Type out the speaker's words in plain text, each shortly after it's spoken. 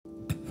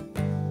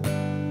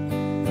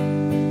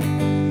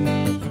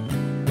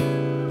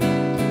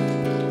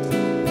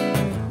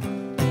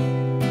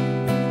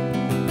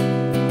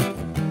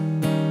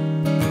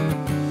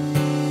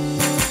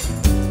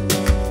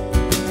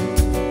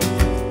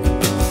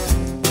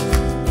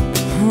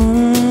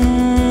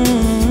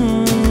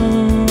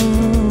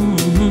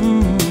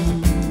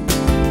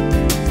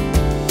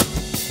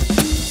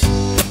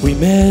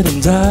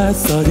and I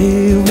thought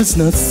it was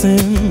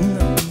nothing,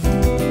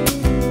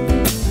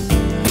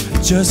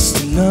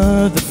 just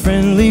another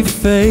friendly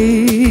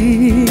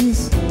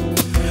face.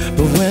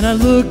 But when I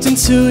looked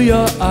into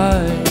your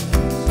eyes,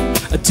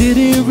 I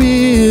didn't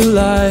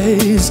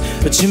realize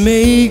that you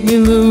make me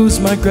lose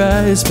my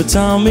grasp for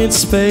time and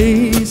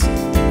space.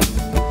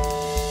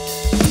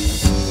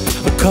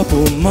 A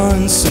couple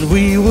months and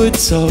we were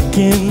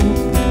talking.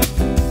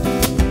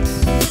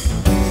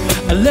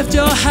 I left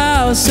your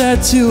house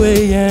at 2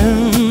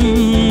 a.m.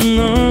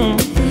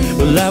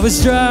 Well, I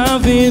was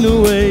driving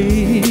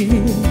away,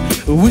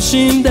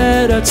 wishing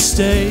that I'd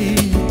stay,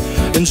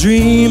 and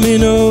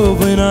dreaming of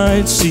when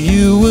I'd see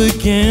you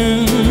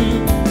again.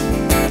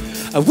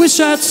 I wish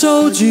I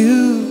told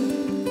you,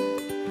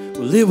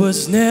 well, it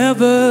was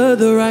never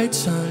the right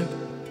time.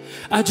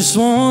 I just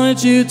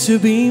wanted you to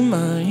be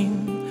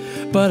mine,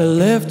 but I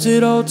left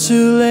it all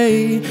too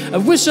late. I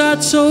wish I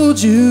told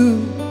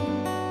you,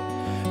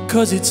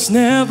 'cause it's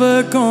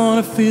never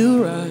gonna feel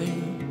right,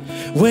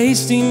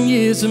 wasting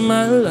years of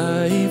my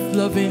life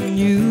loving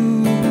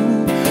you.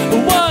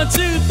 1,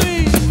 2,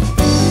 3.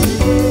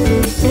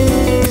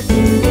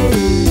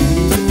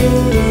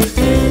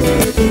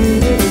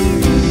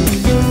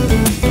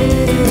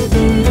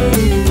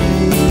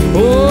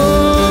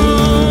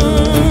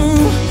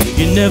 Oh,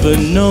 you never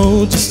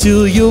know just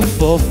who you'll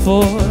fall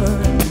for.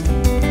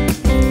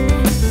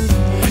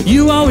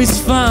 You always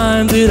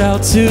find it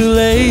out too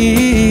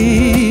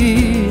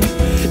late.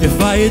 If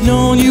I had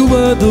known you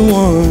were the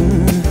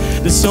one,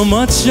 there's so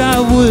much I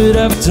would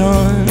have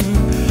done,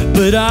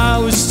 but I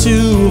was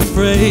too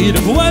afraid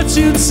of what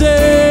you'd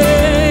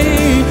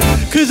say.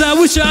 'Cause I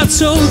wish I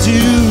told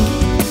you,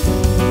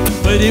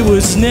 but it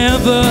was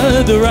never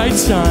the right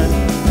time.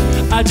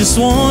 I just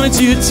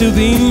wanted you to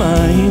be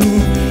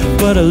mine,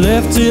 but I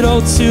left it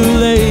all too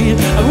late.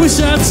 I wish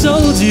I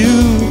told you,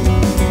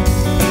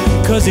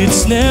 'cause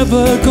it's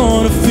never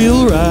gonna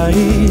feel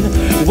right,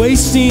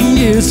 wasting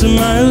years of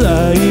my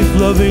life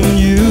loving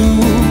you.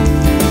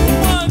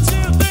 1,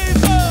 2, 3,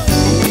 4.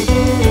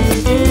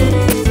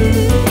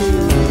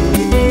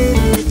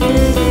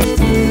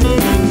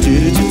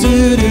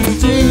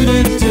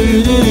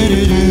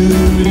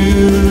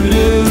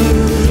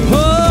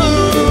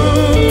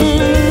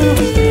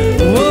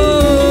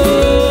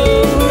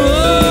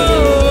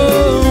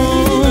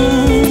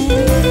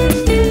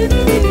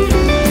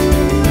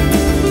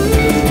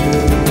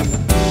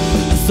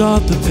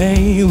 Thought the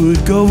pain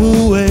would go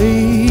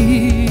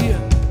away,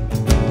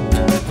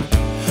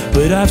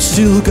 but I've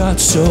still got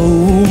so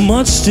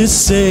much to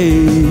say.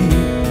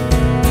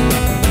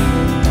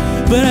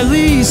 But at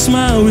least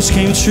my wish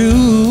came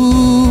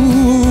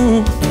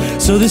true,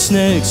 so this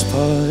next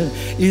part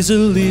is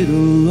a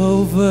little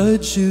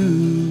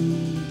overdue.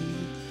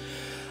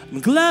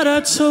 I'm glad I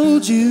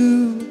told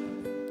you,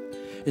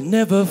 it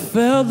never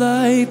felt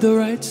like the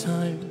right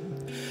time.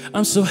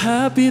 I'm so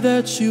happy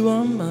that you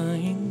are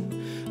mine,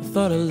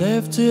 thought I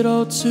left it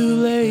all too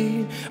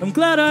late. I'm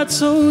glad I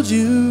told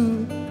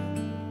you,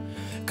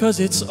 'cause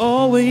it's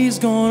always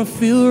gonna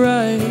feel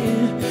right,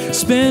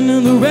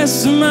 spending the rest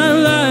of my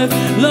life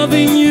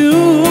loving you.